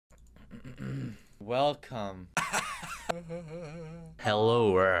Welcome.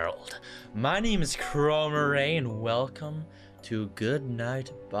 Hello world. My name is Chromaray and welcome to Good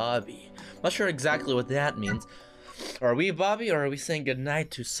Night Bobby. Not sure exactly what that means. Are we Bobby or are we saying good night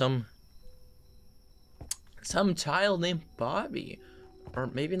to some child named Bobby? Or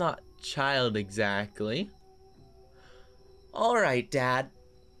maybe not child exactly. Alright, Dad.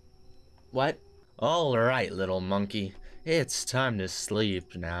 What? Alright, little monkey. It's time to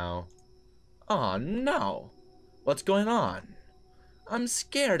sleep now. Aw, no. What's going on? I'm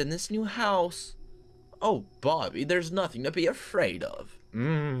scared in this new house. Oh, Bobby, there's nothing to be afraid of.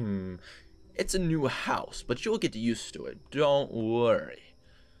 It's a new house, but you'll get used to it. Don't worry.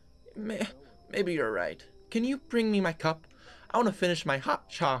 Maybe you're right. Can you bring me my cup? I want to finish my hot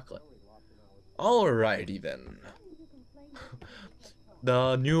chocolate. Alrighty then.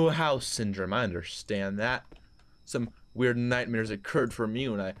 The new house syndrome, I understand that. Some weird nightmares occurred for me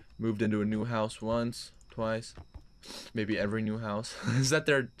when I moved into a new house once, twice, maybe every new house. Is that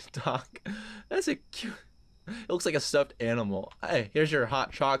their dog? That's a cute, it looks like a stuffed animal. Hey, here's your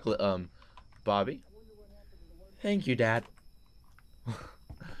hot chocolate, Bobby. Thank you, Dad.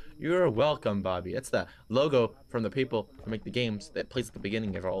 You're welcome, Bobby. It's the logo from the people who make the games that plays at the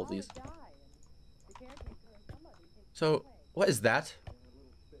beginning of all of these. So, what is that?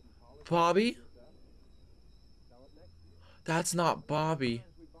 Bobby? That's not Bobby.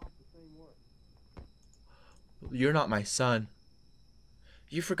 You're not my son.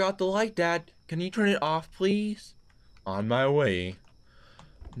 You forgot the light, Dad. Can you turn it off, please? On my way.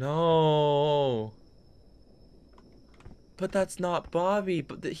 No. But that's not Bobby.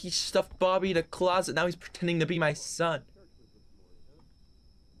 But he stuffed Bobby in a closet. Now he's pretending to be my son.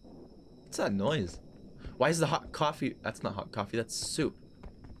 What's that noise? Why is the hot coffee? That's not hot coffee. That's soup.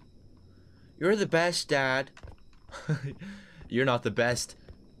 You're the best, Dad. You're not the best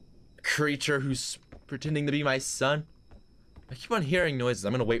creature who's pretending to be my son. I keep on hearing noises.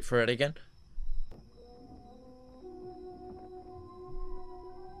 I'm gonna wait for it again.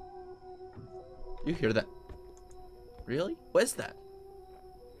 You hear that? Really? What is that?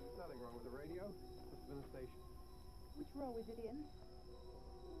 There's nothing wrong with the radio. Must have been a station. Which row is it in?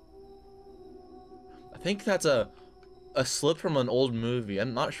 I think that's a slip from an old movie.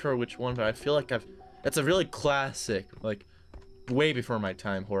 I'm not sure which one, but I feel like it's a really classic, like way before my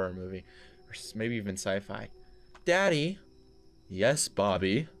time horror movie, or maybe even sci-fi. Daddy? Yes,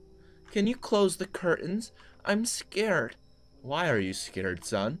 Bobby? Can you close the curtains? I'm scared. Why are you scared,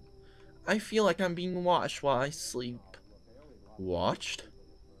 son? I feel like I'm being watched while I sleep. Watched?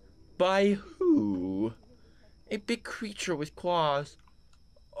 By who? A big creature with claws.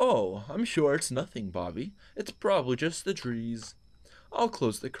 Oh, I'm sure it's nothing, Bobby. It's probably just the trees. I'll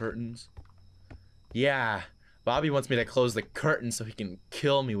close the curtains. Yeah, Bobby wants me to close the curtains so he can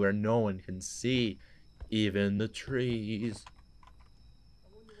kill me where no one can see, even the trees.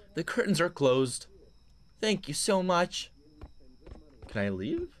 The curtains are closed. Thank you so much. Can I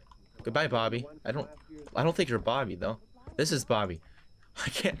leave? Goodbye, Bobby. I don't think you're Bobby though. This is Bobby. I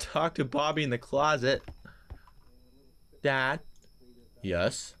can't talk to Bobby in the closet. Dad?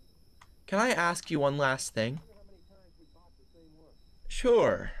 Yes? Can I ask you one last thing?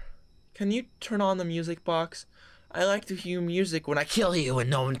 Sure. Can you turn on the music box? I like to hear music when I kill you and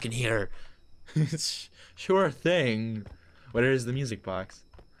no one can hear. Sure thing. Where is the music box?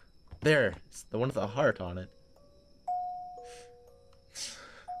 There. It's the one with the heart on it.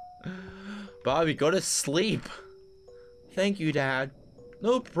 Bobby, go to sleep. Thank you, Dad.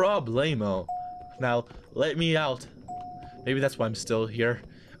 No problemo. Now, let me out. Maybe that's why I'm still here.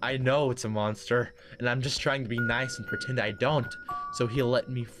 I know it's a monster, and I'm just trying to be nice and pretend I don't, so he'll let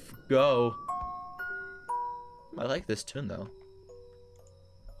me go. I like this tune, though.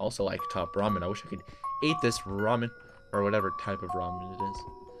 Also like top ramen. I wish I could eat this ramen, or whatever type of ramen it is.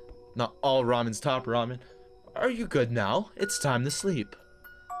 Not all ramen's top ramen. Are you good now? It's time to sleep.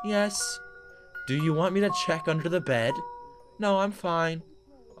 Yes. Do you want me to check under the bed? No, I'm fine.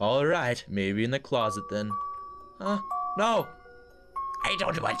 Alright, maybe in the closet then. No! I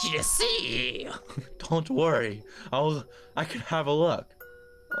don't want you to see! Don't worry. I can have a look.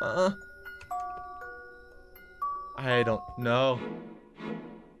 I don't know.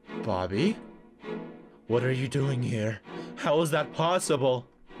 Bobby? What are you doing here? How is that possible?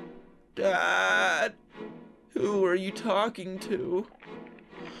 Dad! Who are you talking to?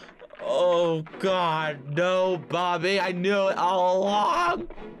 Oh God, no, Bobby, I knew it all along!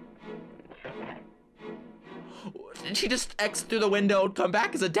 Did she just exit through the window and come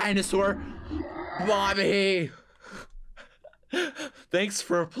back as a dinosaur? Bobby! Thanks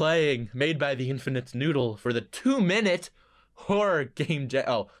for playing Made by the Infinite Noodle for the 2-minute horror game jam.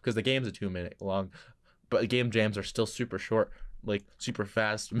 Oh, because the game's a 2 minute long, but the game jams are still super short, like super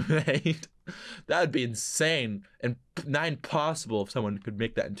fast made. That would be insane and not impossible if someone could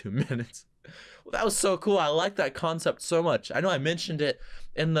make that in 2 minutes. Well, that was so cool. I like that concept so much. I know I mentioned it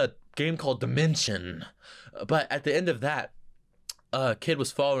in the game called Dimension, but at the end of that, a kid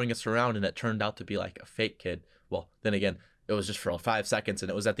was following us around and it turned out to be like a fake kid. Well, then again, it was just for 5 seconds and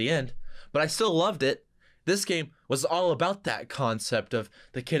it was at the end, but I still loved it. This game was all about that concept of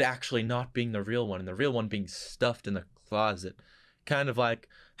the kid actually not being the real one and the real one being stuffed in the closet. Kind of like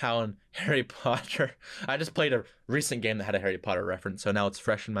how in Harry Potter, I just played a recent game that had a Harry Potter reference, so now it's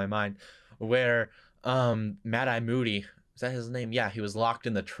fresh in my mind, where Mad-Eye Moody, is that his name? Yeah, he was locked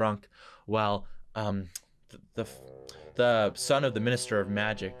in the trunk while the son of the Minister of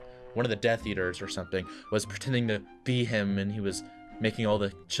Magic, one of the Death Eaters or something, was pretending to be him, and he was making all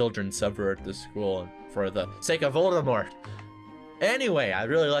the children subvert the school for the sake of Voldemort. Anyway, I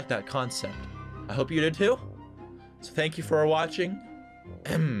really like that concept. I hope you did too. So thank you for watching,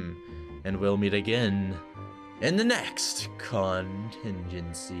 and we'll meet again in the next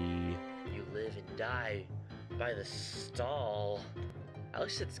contingency. You live and die by the stall. At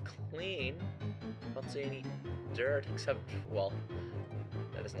least it's clean. I don't see any dirt except, well,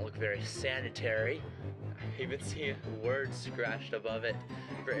 that doesn't look very sanitary. I even see a word scratched above it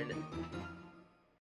written